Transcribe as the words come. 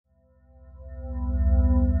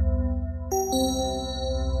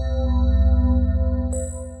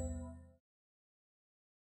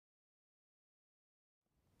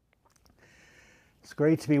It's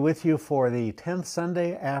great to be with you for the 10th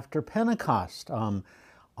Sunday after Pentecost.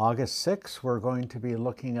 August 6th, we're going to be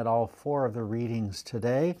looking at all four of the readings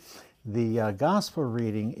today. The Gospel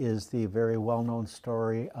reading is the very well-known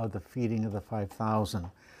story of the feeding of the 5,000.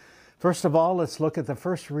 First of all, let's look at the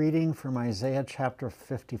first reading from Isaiah chapter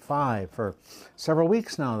 55. For several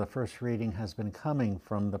weeks now, the first reading has been coming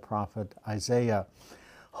from the prophet Isaiah.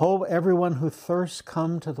 Ho, everyone who thirsts,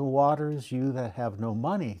 come to the waters. You that have no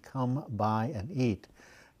money, come buy and eat.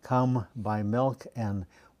 Come buy milk and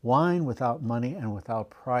wine without money and without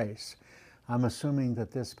price. I'm assuming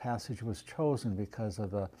that this passage was chosen because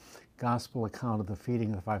of the gospel account of the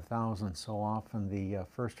feeding of the 5,000. So often the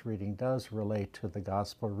first reading does relate to the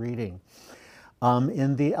gospel reading.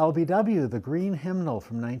 In the LBW, the Green Hymnal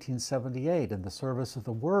from 1978, in the Service of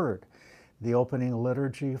the Word, the opening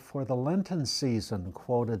liturgy for the Lenten season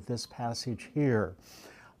quoted this passage here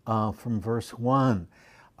from verse 1.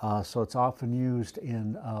 So it's often used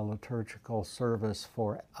in a liturgical service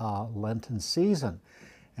for Lenten season.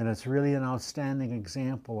 And it's really an outstanding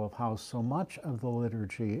example of how so much of the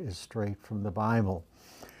liturgy is straight from the Bible.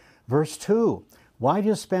 Verse 2, why do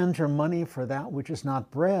you spend your money for that which is not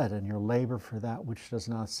bread and your labor for that which does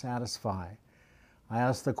not satisfy? I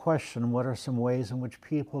ask the question, what are some ways in which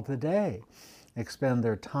people today expend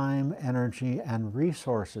their time, energy, and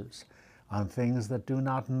resources on things that do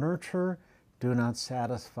not nurture, do not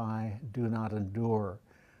satisfy, do not endure?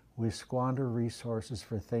 We squander resources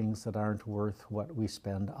for things that aren't worth what we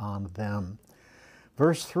spend on them.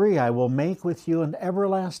 Verse 3, I will make with you an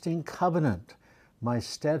everlasting covenant, my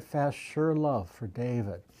steadfast, sure love for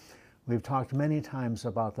David. We've talked many times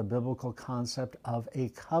about the biblical concept of a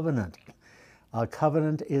covenant. A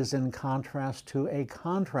covenant is in contrast to a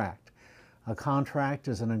contract. A contract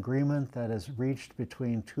is an agreement that is reached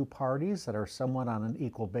between two parties that are somewhat on an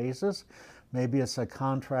equal basis. Maybe it's a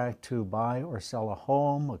contract to buy or sell a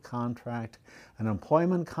home, a contract, an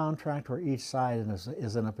employment contract, where each side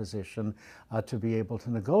is in a position to be able to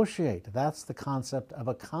negotiate. That's the concept of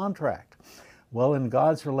a contract. Well, in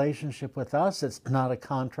God's relationship with us, it's not a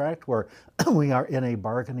contract where we are in a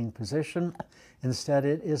bargaining position. Instead,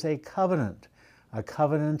 it is a covenant. A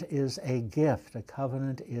covenant is a gift. A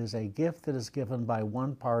covenant is a gift that is given by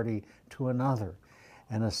one party to another.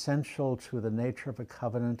 And essential to the nature of a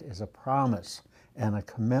covenant is a promise and a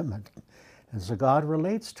commitment. And so God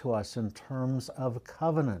relates to us in terms of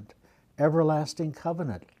covenant, everlasting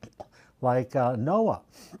covenant. Like Noah,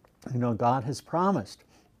 God has promised,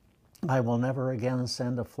 I will never again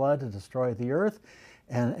send a flood to destroy the earth.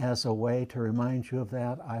 And as a way to remind you of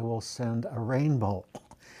that, I will send a rainbow.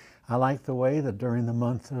 I like the way that during the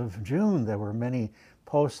month of June, there were many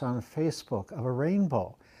posts on Facebook of a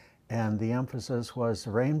rainbow. And the emphasis was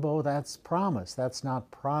rainbow, that's promise, that's not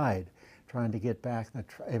pride. Trying to get back the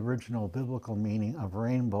original biblical meaning of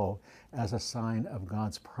rainbow as a sign of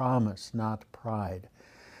God's promise, not pride.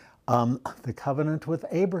 The covenant with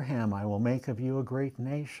Abraham, I will make of you a great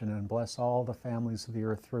nation and bless all the families of the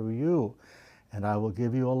earth through you. And I will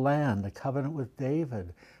give you a land, a covenant with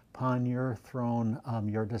David. Upon your throne,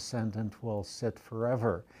 your descendant will sit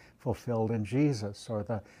forever, fulfilled in Jesus. Or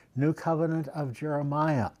the new covenant of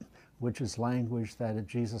Jeremiah, which is language that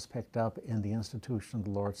Jesus picked up in the institution of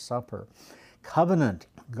the Lord's Supper. Covenant,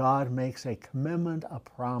 God makes a commitment, a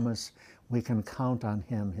promise. We can count on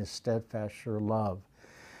him, his steadfast, sure love.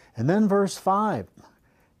 And then verse 5,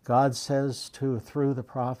 God says through the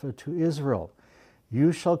prophet to Israel,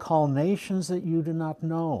 you shall call nations that you do not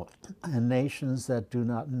know, and nations that do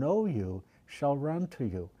not know you shall run to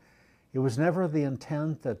you. It was never the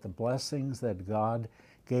intent that the blessings that God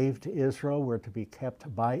gave to Israel were to be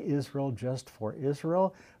kept by Israel just for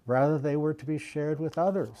Israel. Rather, they were to be shared with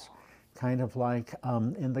others. Kind of like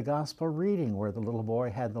in the gospel reading where the little boy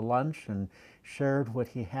had the lunch and shared what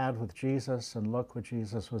he had with Jesus, and look what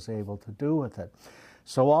Jesus was able to do with it.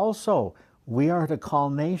 So also, we are to call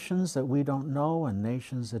nations that we don't know and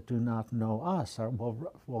nations that do not know us.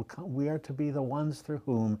 We are to be the ones through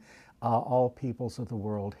whom all peoples of the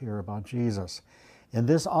world hear about Jesus. And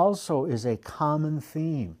this also is a common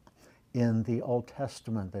theme in the Old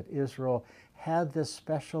Testament, that Israel had this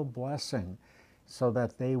special blessing so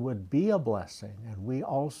that they would be a blessing. And we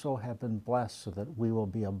also have been blessed so that we will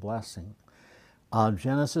be a blessing.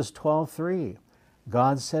 Genesis 12:3,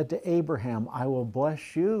 God said to Abraham, I will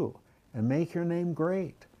bless you and make your name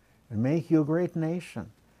great, and make you a great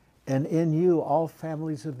nation. And in you all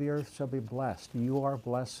families of the earth shall be blessed. You are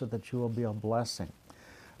blessed so that you will be a blessing.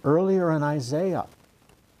 Earlier in Isaiah,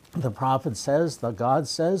 the prophet says, God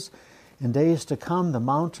says, in days to come, the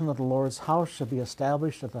mountain of the Lord's house shall be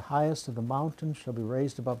established at the highest of the mountains, shall be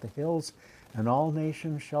raised above the hills, and all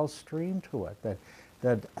nations shall stream to it.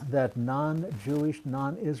 That non-Jewish,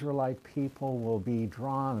 non-Israelite people will be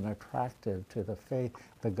drawn and attracted to the faith,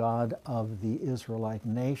 the God of the Israelite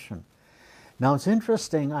nation. Now it's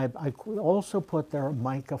interesting, I also put there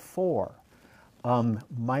Micah 4.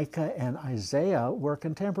 Micah and Isaiah were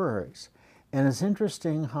contemporaries. And it's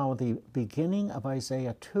interesting how the beginning of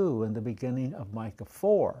Isaiah 2 and the beginning of Micah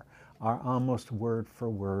 4 are almost word for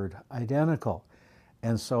word identical.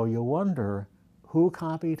 And so you wonder who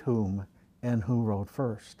copied whom and who wrote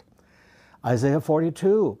first. Isaiah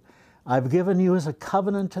 42, I've given you as a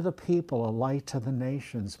covenant to the people, a light to the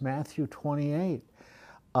nations. Matthew 28.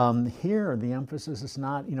 Here, the emphasis is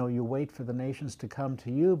not, you wait for the nations to come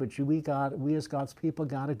to you, but we as God's people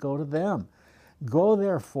got to go to them. Go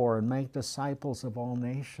therefore and make disciples of all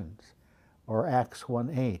nations. Or Acts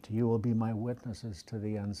 1:8, you will be my witnesses to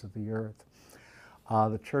the ends of the earth.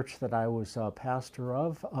 The church that I was pastor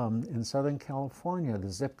of in Southern California, the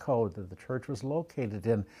zip code that the church was located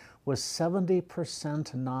in was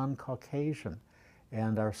 70% non-Caucasian.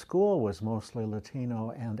 And our school was mostly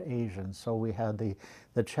Latino and Asian, so we had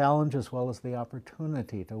the challenge as well as the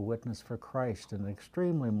opportunity to witness for Christ in an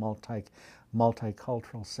extremely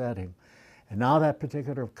multicultural setting. And now that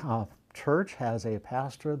particular church has a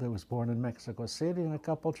pastor that was born in Mexico City and a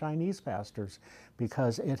couple Chinese pastors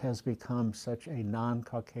because it has become such a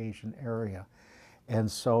non-Caucasian area. And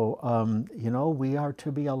so, we are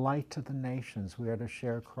to be a light to the nations. We are to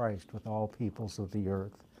share Christ with all peoples of the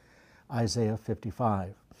earth. Isaiah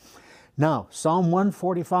 55. Now, Psalm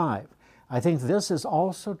 145. I think this is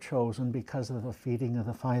also chosen because of the feeding of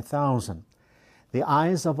the 5,000. The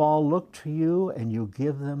eyes of all look to you, and you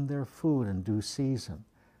give them their food in due season.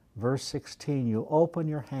 Verse 16, you open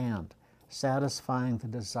your hand, satisfying the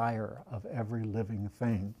desire of every living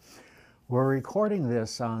thing. We're recording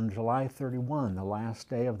this on July 31, the last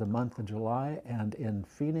day of the month of July, and in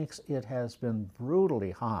Phoenix it has been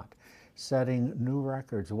brutally hot, setting new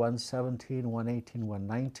records, 117, 118,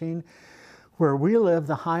 119. Where we live,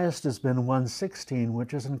 the highest has been 116,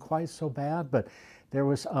 which isn't quite so bad, but there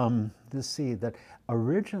was, that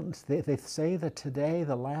they say that today,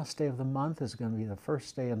 the last day of the month, is going to be the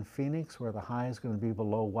first day in Phoenix, where the high is going to be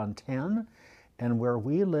below 110. And where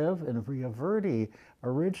we live in Rio Verde,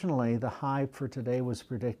 originally the high for today was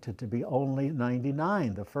predicted to be only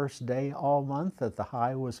 99. The first day all month that the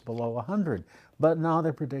high was below 100. But now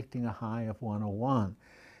they're predicting a high of 101.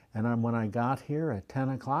 And when I got here at 10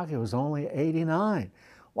 o'clock, it was only 89.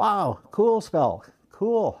 Wow, cool spell,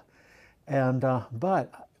 cool. And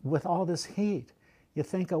but with all this heat, you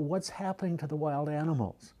think of what's happening to the wild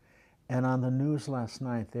animals. And on the news last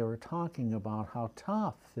night, they were talking about how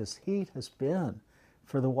tough this heat has been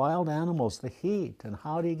for the wild animals, the heat, and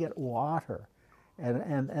how do you get water?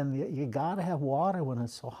 And you got to have water when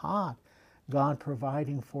it's so hot. God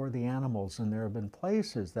providing for the animals, and there have been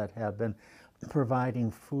places that have been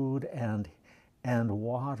providing food and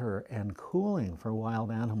water and cooling for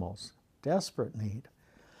wild animals. Desperate need.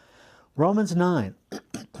 Romans 9.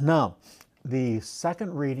 Now, the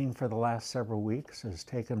second reading for the last several weeks has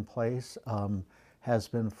taken place, has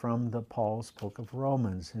been from Paul's book of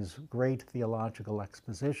Romans, his great theological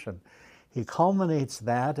exposition. He culminates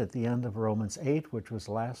that at the end of Romans 8, which was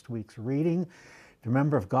last week's reading.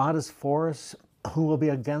 Remember, if God is for us, who will be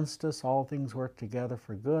against us? All things work together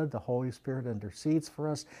for good. The Holy Spirit intercedes for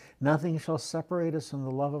us. Nothing shall separate us from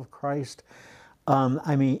the love of Christ.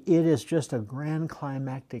 It is just a grand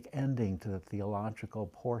climactic ending to the theological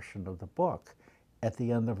portion of the book at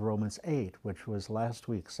the end of Romans 8, which was last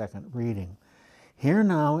week's second reading. Here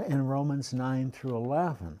now in Romans 9 through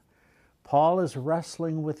 11, Paul is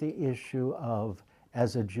wrestling with the issue of,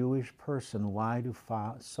 as a Jewish person, why do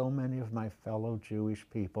so many of my fellow Jewish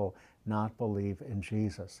people not believe in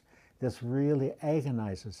Jesus? This really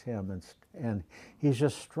agonizes him, and he's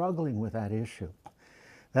just struggling with that issue.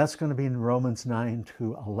 That's going to be in Romans 9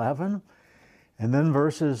 to 11. And then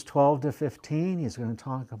verses 12 to 15, he's going to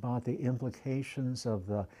talk about the implications of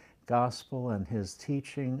the gospel and his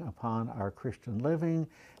teaching upon our Christian living.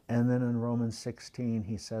 And then in Romans 16,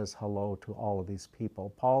 he says hello to all of these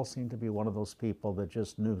people. Paul seemed to be one of those people that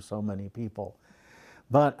just knew so many people.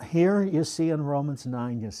 But here you see in Romans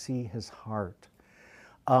 9, you see his heart.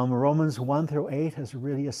 Romans 1 through 8 is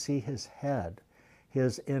really, you see his head,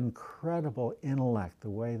 his incredible intellect, the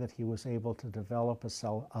way that he was able to develop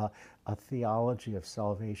a theology of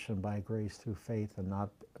salvation by grace through faith and not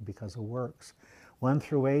because of works. 1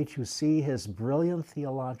 through 8, you see his brilliant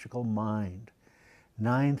theological mind.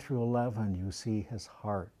 9 through 11, you see his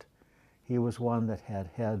heart. He was one that had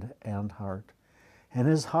head and heart. And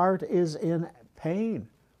his heart is in pain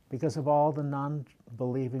because of all the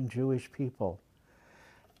believing Jewish people.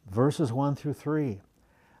 Verses 1 through 3.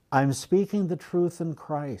 I'm speaking the truth in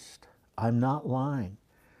Christ. I'm not lying.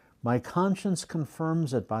 My conscience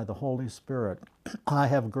confirms it by the Holy Spirit. I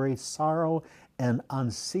have great sorrow and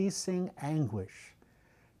unceasing anguish.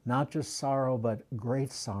 Not just sorrow, but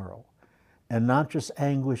great sorrow. And not just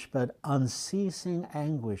anguish, but unceasing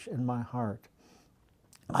anguish in my heart.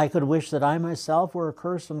 I could wish that I myself were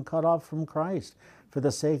accursed and cut off from Christ for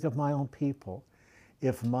the sake of my own people.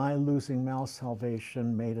 If my losing Mal's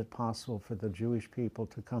salvation made it possible for the Jewish people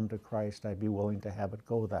to come to Christ, I'd be willing to have it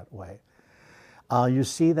go that way. You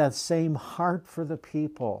see that same heart for the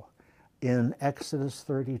people in Exodus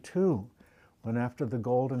 32, when after the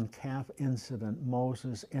golden calf incident,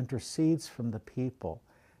 Moses intercedes from the people.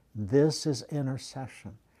 This is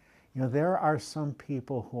intercession. You know, there are some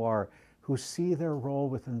people who see their role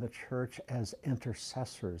within the church as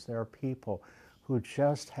intercessors. There are people who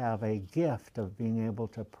just have a gift of being able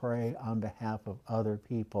to pray on behalf of other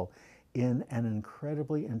people in an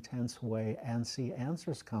incredibly intense way and see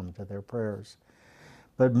answers come to their prayers.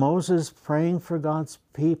 But Moses praying for God's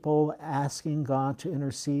people, asking God to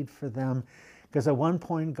intercede for them, because at one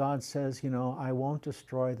point God says, you know, I won't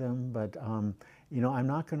destroy them, but you know, I'm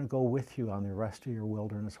not going to go with you on the rest of your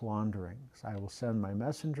wilderness wanderings. I will send my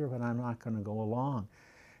messenger, but I'm not going to go along.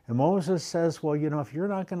 And Moses says, well, you know, if you're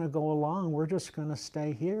not going to go along, we're just going to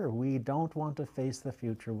stay here. We don't want to face the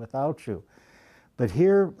future without you. But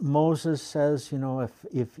here Moses says, you know,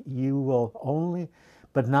 if you will only,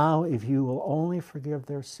 but now if you will only forgive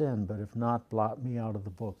their sin, but if not, blot me out of the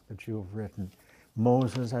book that you have written.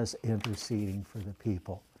 Moses as interceding for the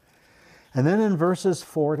people. And then in verses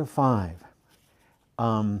 4 to 5,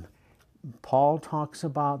 Paul talks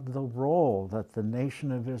about the role that the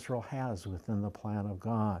nation of Israel has within the plan of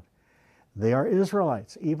God. They are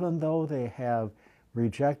Israelites. Even though they have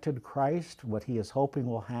rejected Christ, what he is hoping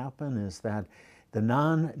will happen is that the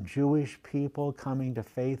non-Jewish people coming to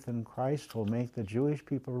faith in Christ will make the Jewish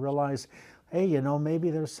people realize, hey, you know, maybe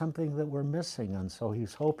there's something that we're missing. And so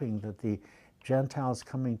he's hoping that the Gentiles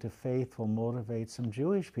coming to faith will motivate some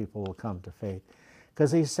Jewish people will come to faith.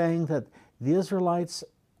 Because he's saying that the Israelites,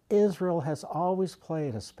 Israel has always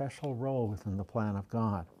played a special role within the plan of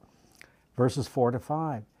God. Verses 4 to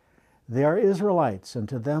 5. They are Israelites, and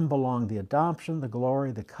to them belong the adoption, the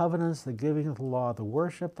glory, the covenants, the giving of the law, the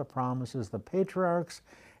worship, the promises, the patriarchs,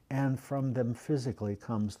 and from them physically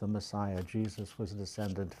comes the Messiah. Jesus was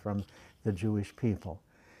descended from the Jewish people.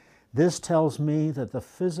 This tells me that the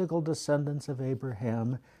physical descendants of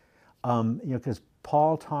Abraham, because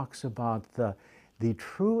Paul talks about the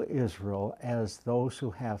true Israel as those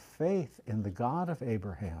who have faith in the God of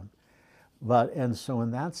Abraham. And so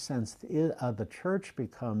in that sense, the church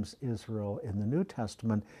becomes Israel in the New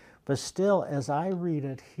Testament. But still, as I read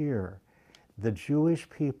it here, the Jewish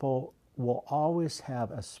people will always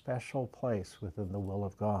have a special place within the will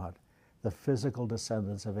of God, the physical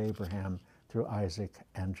descendants of Abraham through Isaac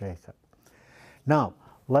and Jacob. Now,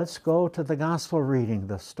 let's go to the gospel reading,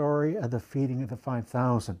 the story of the feeding of the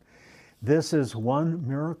 5,000. This is one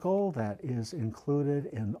miracle that is included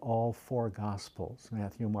in all four Gospels,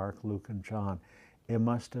 Matthew, Mark, Luke, and John. It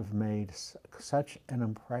must have made such an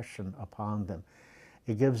impression upon them.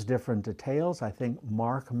 It gives different details. I think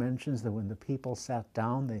Mark mentions that when the people sat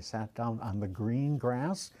down, they sat down on the green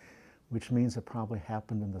grass, which means it probably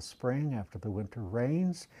happened in the spring after the winter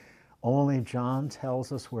rains. Only John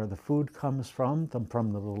tells us where the food comes from the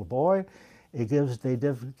little boy. They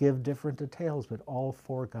give different details, but all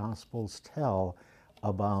four Gospels tell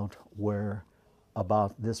about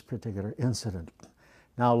this particular incident.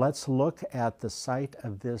 Now let's look at the site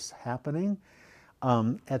of this happening.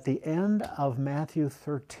 At the end of Matthew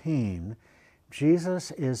 13,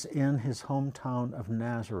 Jesus is in his hometown of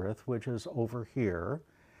Nazareth, which is over here.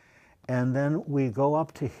 And then we go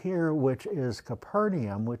up to here, which is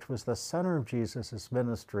Capernaum, which was the center of Jesus'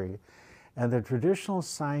 ministry. And the traditional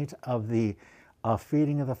site of the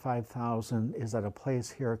feeding of the 5,000 is at a place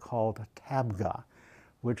here called Tabgha,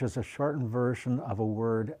 which is a shortened version of a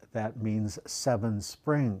word that means 7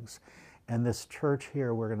 springs. And this church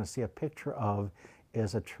here we're going to see a picture of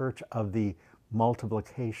is a church of the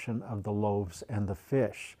multiplication of the loaves and the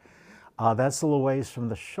fish. That's a little ways from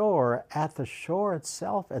the shore. At the shore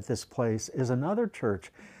itself at this place is another church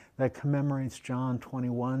that commemorates John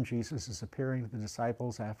 21. Jesus is appearing to the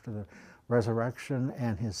disciples after the resurrection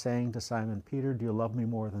and his saying to Simon Peter, do you love me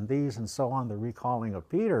more than these? And so on, the recalling of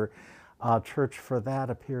Peter. Church for that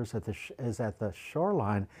appears is at the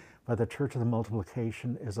shoreline, but the church of the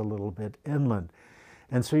multiplication is a little bit inland.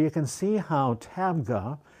 And so you can see how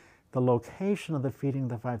Tabgha, the location of the feeding of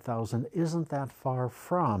the 5,000, isn't that far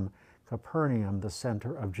from Capernaum, the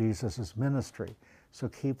center of Jesus' ministry. So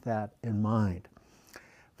keep that in mind.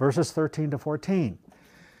 Verses 13 to 14.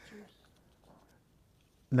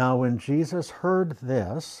 Now, when Jesus heard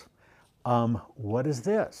this, what is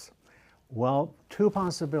this? Well, two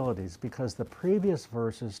possibilities, because the previous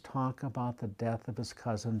verses talk about the death of his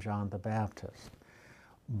cousin John the Baptist.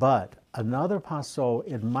 But another so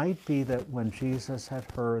it might be that when Jesus had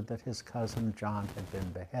heard that his cousin John had been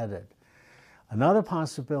beheaded. Another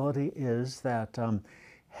possibility is that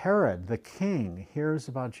Herod, the king, hears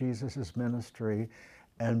about Jesus' ministry,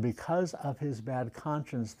 and because of his bad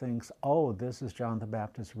conscience thinks, oh, this is John the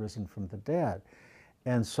Baptist risen from the dead.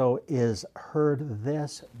 And so is heard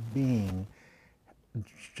this being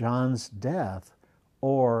John's death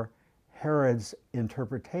or Herod's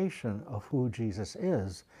interpretation of who Jesus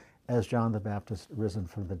is as John the Baptist risen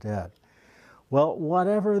from the dead. Well,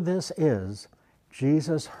 whatever this is,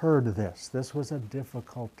 Jesus heard this. This was a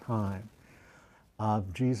difficult time.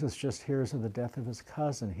 Jesus just hears of the death of his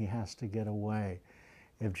cousin. He has to get away.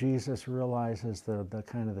 If Jesus realizes the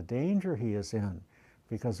kind of the danger he is in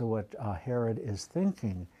because of what Herod is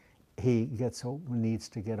thinking, he needs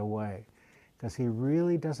to get away, because he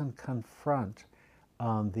really doesn't confront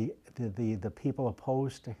the people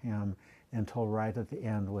opposed to him until right at the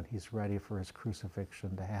end, when he's ready for his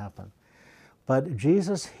crucifixion to happen. But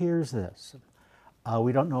Jesus hears this.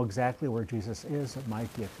 We don't know exactly where Jesus is. It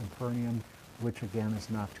might be at Capernaum, which again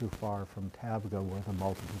is not too far from Tabgha, where the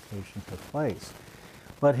multiplication took place.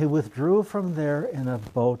 But he withdrew from there in a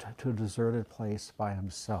boat to a deserted place by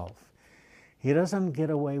himself. He doesn't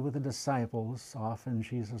get away with the disciples. Often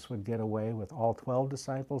Jesus would get away with all 12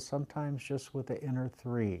 disciples, sometimes just with the inner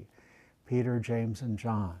three, Peter, James, and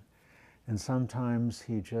John. And sometimes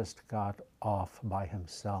he just got off by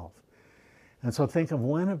himself. And so think of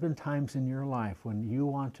when have been times in your life when you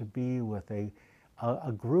want to be with a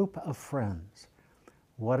group of friends.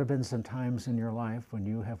 What have been some times in your life when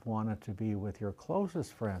you have wanted to be with your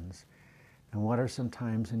closest friends? And what are some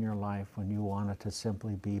times in your life when you wanted to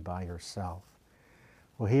simply be by yourself?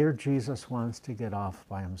 Well, here Jesus wants to get off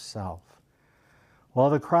by himself.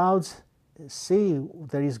 Well, the crowds see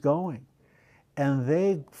that he's going, and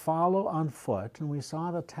they follow on foot. And we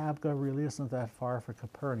saw that Tabgha really isn't that far from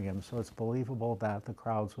Capernaum, so it's believable that the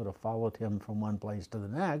crowds would have followed him from one place to the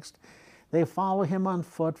next. They follow him on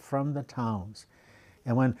foot from the towns.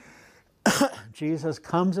 And when Jesus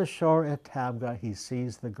comes ashore at Tabgha, he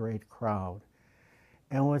sees the great crowd.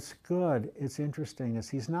 And what's good, it's interesting, is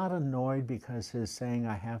he's not annoyed because his saying,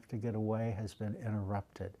 I have to get away, has been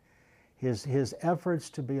interrupted. His efforts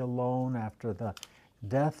to be alone after the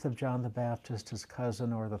death of John the Baptist, his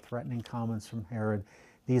cousin, or the threatening comments from Herod,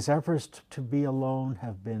 these efforts to be alone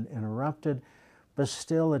have been interrupted, but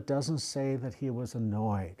still it doesn't say that he was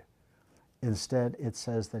annoyed. Instead, it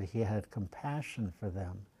says that he had compassion for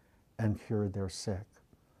them and cured their sick.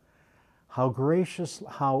 How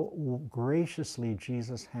graciously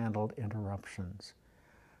Jesus handled interruptions.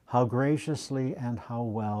 How graciously and how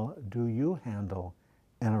well do you handle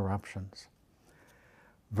interruptions?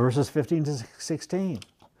 Verses 15 to 16.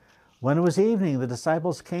 When it was evening, the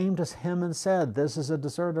disciples came to him and said, this is a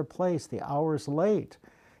deserted place, the hour is late.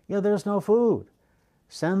 Yet there's no food.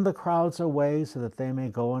 Send the crowds away so that they may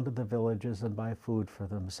go into the villages and buy food for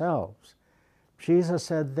themselves. Jesus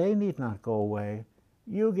said, they need not go away.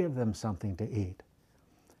 You give them something to eat.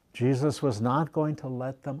 Jesus was not going to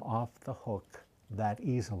let them off the hook that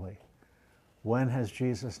easily. When has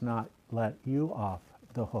Jesus not let you off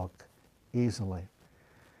the hook easily?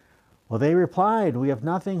 Well, they replied, we have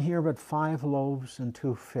nothing here but 5 loaves and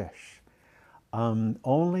 2 fish.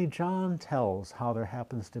 Only John tells how there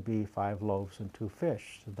happens to be 5 loaves and 2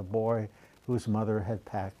 fish. The boy whose mother had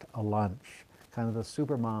packed a lunch, kind of the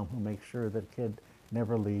super mom who makes sure that kid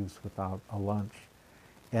never leaves without a lunch.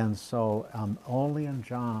 And so only in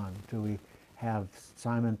John do we have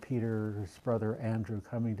Simon Peter's brother Andrew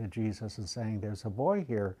coming to Jesus and saying, there's a boy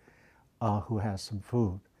here who has some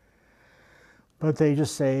food. But they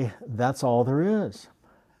just say, that's all there is.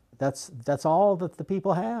 That's all that the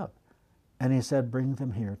people have. And he said, bring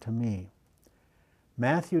them here to me.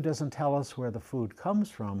 Matthew doesn't tell us where the food comes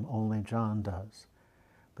from, only John does.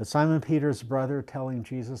 But Simon Peter's brother, telling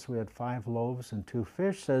Jesus we had 5 loaves and 2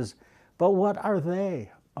 fish, says, but what are they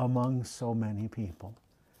among so many people?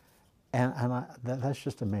 And that's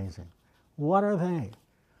just amazing. What are they?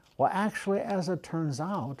 Well, actually, as it turns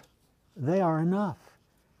out, they are enough.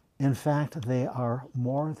 In fact, they are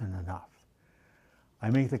more than enough. I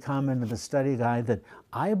make the comment in the study guide that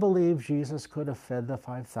I believe Jesus could have fed the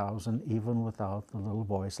 5,000 even without the little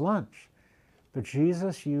boy's lunch. But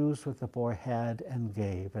Jesus used what the boy had and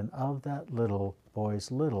gave, and of that little boy's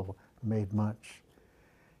little, made much.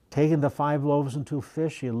 Taking the 5 loaves and 2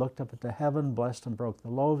 fish, he looked up into heaven, blessed and broke the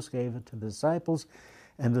loaves, gave it to the disciples,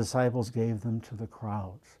 and the disciples gave them to the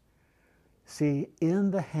crowds. See,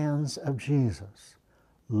 in the hands of Jesus,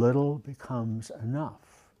 little becomes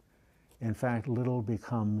enough. In fact, little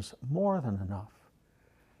becomes more than enough.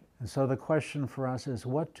 And so the question for us is,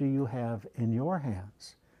 what do you have in your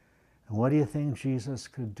hands? And what do you think Jesus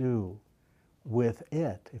could do with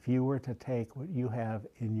it if you were to take what you have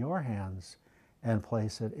in your hands and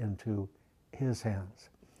place it into his hands?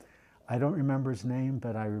 I don't remember his name,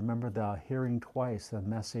 but I remember hearing twice the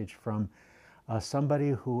message from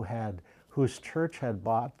somebody whose church had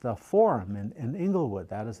bought the Forum in Inglewood.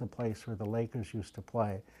 That is the place where the Lakers used to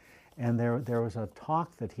play. And there was a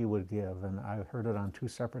talk that he would give, and I heard it on 2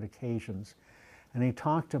 separate occasions. And he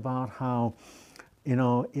talked about how, you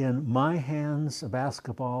know, in my hands, a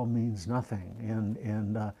basketball means nothing.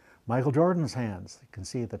 In Michael Jordan's hands, you can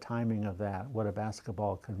see the timing of that, what a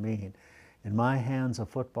basketball could mean. In my hands, a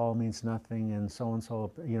football means nothing, and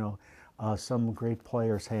so, you know, some great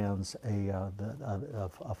player's hands,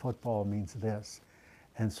 a football means this.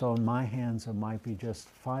 And so in my hands, it might be just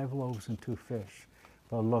 5 loaves and 2 fish.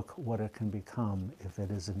 But look what it can become if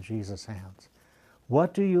it is in Jesus' hands.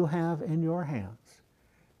 What do you have in your hands?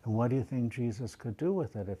 And what do you think Jesus could do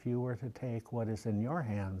with it if you were to take what is in your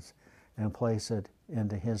hands and place it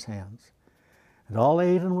into his hands? And all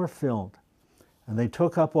ate and were filled. And they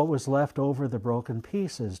took up what was left over the broken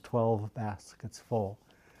pieces, 12 baskets full.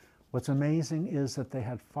 What's amazing is that they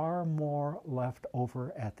had far more left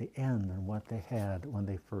over at the end than what they had when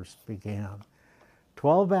they first began.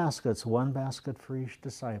 12 baskets, 1 basket for each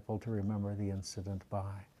disciple to remember the incident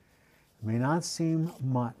by. It may not seem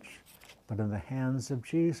much, but in the hands of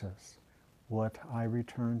Jesus, what I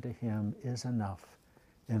return to him is enough.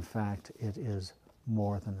 In fact, it is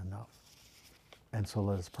more than enough. And so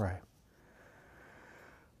let us pray.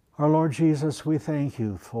 Our Lord Jesus, we thank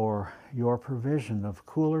you for your provision of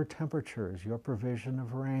cooler temperatures, your provision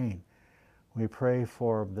of rain. We pray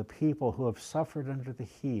for the people who have suffered under the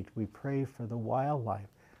heat. We pray for the wildlife.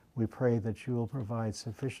 We pray that you will provide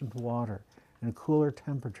sufficient water and cooler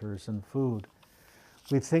temperatures and food.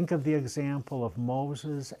 We think of the example of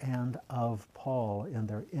Moses and of Paul in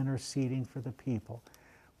their interceding for the people.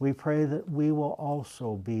 We pray that we will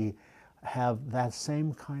also have that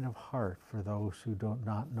same kind of heart for those who do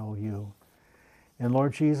not know you. And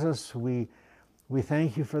Lord Jesus, we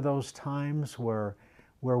thank you for those times where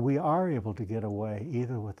we are able to get away,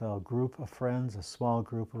 either with a group of friends, a small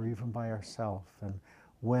group, or even by ourselves. And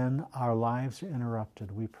when our lives are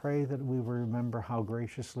interrupted, we pray that we will remember how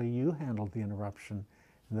graciously you handled the interruption,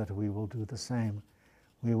 and that we will do the same.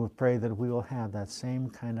 We will pray that we will have that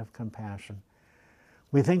same kind of compassion.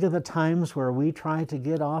 We think of the times where we tried to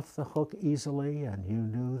get off the hook easily, and you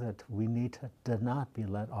knew that we did not be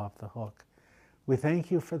let off the hook. We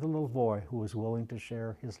thank you for the little boy who was willing to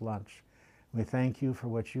share his lunch. We thank you for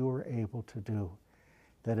what you were able to do,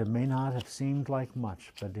 that it may not have seemed like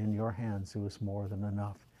much, but in your hands it was more than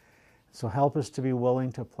enough. So help us to be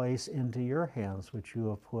willing to place into your hands what you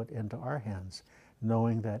have put into our hands,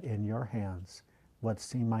 knowing that in your hands what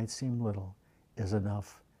might seem little is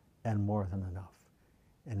enough and more than enough.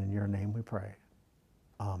 And in your name we pray.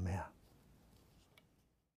 Amen.